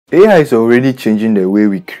AI is already changing the way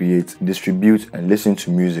we create, distribute, and listen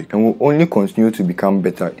to music, and will only continue to become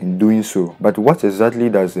better in doing so. But what exactly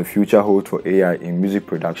does the future hold for AI in music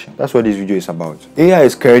production? That's what this video is about. AI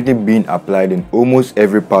is currently being applied in almost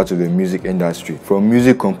every part of the music industry, from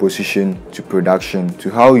music composition to production to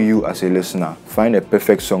how you as a listener find a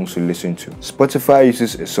perfect song to listen to. Spotify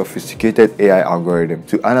uses a sophisticated AI algorithm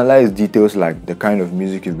to analyze details like the kind of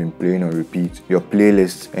music you've been playing on repeat, your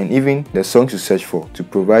playlists, and even the songs you search for to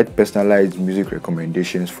provide personalized music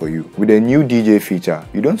recommendations for you. With the new DJ feature,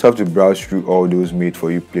 you don't have to browse through all those made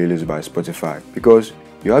for you playlists by Spotify because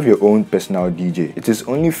you have your own personal DJ. It is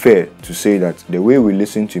only fair to say that the way we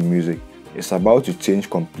listen to music is about to change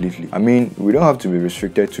completely. I mean, we don't have to be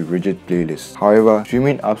restricted to rigid playlists. However,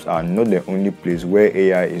 streaming apps are not the only place where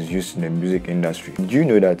AI is used in the music industry. Do you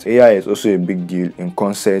know that AI is also a big deal in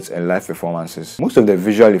concerts and live performances? Most of the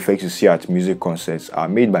visual effects you see at music concerts are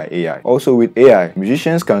made by AI. Also, with AI,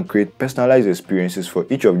 musicians can create personalized experiences for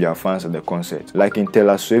each of their fans at the concert. Like in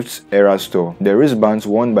Taylor Swift's Eras Tour, the wristbands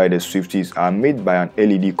worn by the Swifties are made by an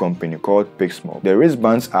LED company called Pixmo. The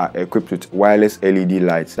wristbands are equipped with wireless LED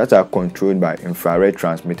lights that are controlled by infrared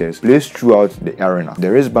transmitters placed throughout the arena.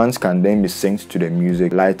 The wristbands can then be synced to the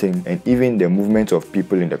music, lighting, and even the movement of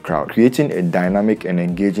people in the crowd, creating a dynamic and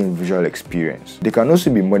engaging visual experience. They can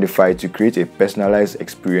also be modified to create a personalized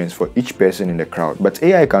experience for each person in the crowd. But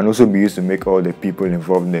AI can also be used to make all the people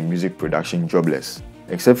involved in the music production jobless,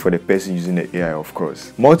 except for the person using the AI, of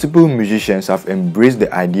course. Multiple musicians have embraced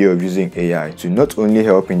the idea of using AI to not only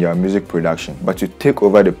help in their music production, but to take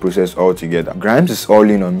over the process altogether. Grimes is all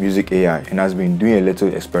in on music AI and has been doing a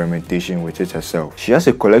little experimentation with it herself. She has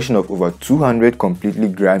a collection of over 200 completely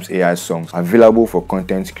Grimes AI songs available for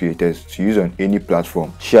content creators to use on any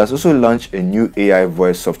platform. She has also launched a new AI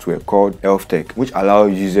voice software called ElfTech, which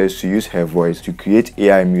allows users to use her voice to create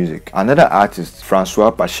AI music. Another artist,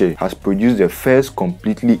 Francois Pache, has produced the first completely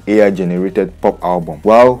AI-generated pop album,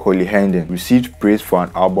 while Holly Herndon received praise for an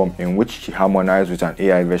album in which she harmonized with an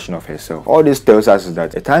AI version of herself. All this tells us is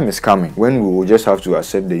that a time is coming when we will just have to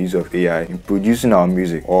accept the use of AI in producing our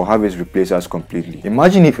music or have it replace us completely.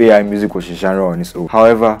 Imagine if AI music was a genre on its own.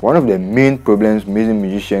 However, one of the main problems many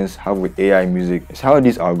musicians have with AI music is how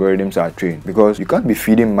these algorithms are trained, because you can't be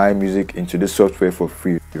feeding my music into this software for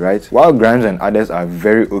free, right? While Grimes and others are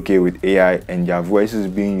very okay with AI and their voices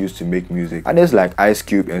being used to make music, others like Ice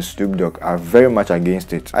Cube and Snoop Dogg are very much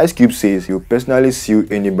against it. Ice Cube says he'll personally sue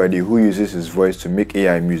anybody who uses his voice to make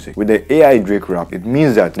AI music. With the AI Drake rap, it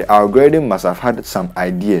means that the algorithm must have had some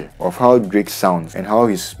idea of how Drake sounds and how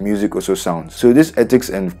his music also sounds. So this ethics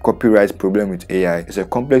and copyright problem with AI is a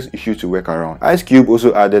complex issue to work around. Ice Cube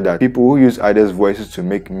also added that people who use others' voices to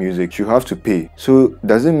make music should have to pay. So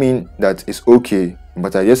does it mean that it's okay,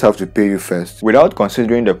 but I just have to pay you first? Without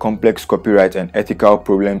considering the complex copyright and ethical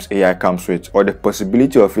problems AI comes with, or the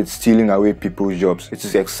possibility of it stealing away people's jobs, it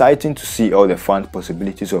is exciting to see all the fun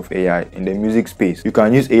possibilities of AI in the music space. You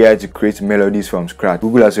can use AI to create melodies from scratch.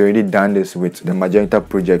 Google has already done this with the Magenta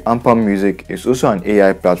project. Ampam Music is also an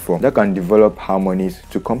AI platform that can develop harmonies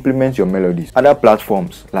to complement your melodies. Other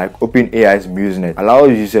platforms like OpenAI's MuseNet allow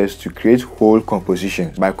users to create whole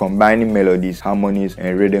compositions by combining melodies, harmonies,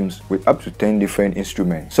 and rhythms with up to 10 different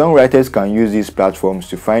instruments. Songwriters can use these platforms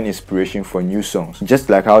to find inspiration for new songs,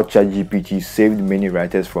 just like how ChatGPT saved many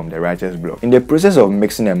writers from the writer's block. In the process of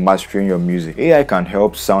mixing and mastering your music, AI can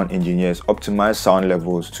help sound engineers optimize sound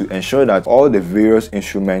levels to ensure that all the various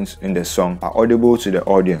instruments in the song are audible to the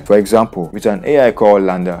audience. For example, with an AI called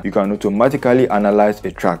Landa, you can automatically analyze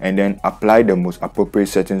a track and then apply the most appropriate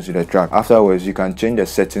settings to the track. Afterwards, you can change the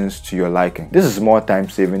settings to your liking. This is more time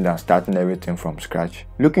saving than starting everything from scratch.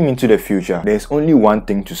 Looking into the future, there is only one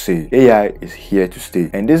thing to say: AI is here to stay.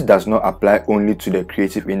 And this does not apply only to the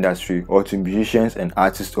creative industry or to musicians and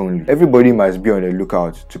artists only. Everybody must be on the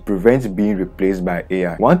lookout to prevent being replaced by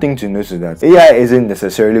AI. One thing to note is that AI isn't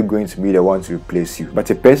necessarily going to be the one to replace you, but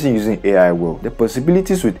a person using AI will. The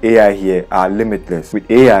possibilities with AI here are limitless.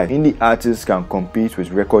 With AI, indie artists can compete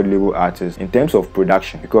with record label artists in terms of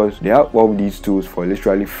production because they have all these tools for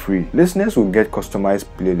literally free. Listeners will get customized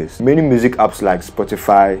playlists. Many music apps like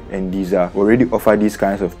Spotify and Deezer already offer these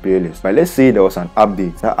kinds of playlists. But let's say there was an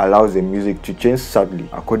update that allows the music to change subtly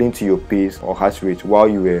according to your pace or heart rate while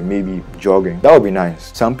you were maybe jogging. That would be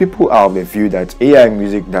nice. Some people are of the view that AI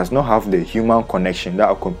music does not have the human connection that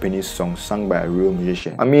accompanies songs sung by a real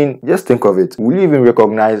musician. I mean, just think of it. Will you even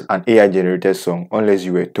recognize an AI generated song unless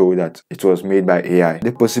you were told that it was made by AI?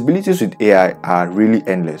 The possibilities with AI are really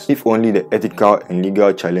endless if only the ethical and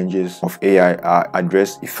legal challenges of AI are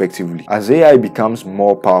addressed effectively. As AI becomes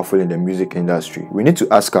more powerful in the music industry, industry. We need to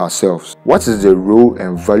ask ourselves, what is the role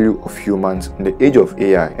and value of humans in the age of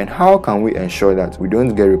AI, and how can we ensure that we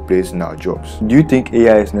don't get replaced in our jobs? Do you think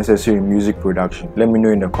AI is necessary in music production? Let me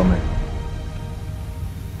know in the comments.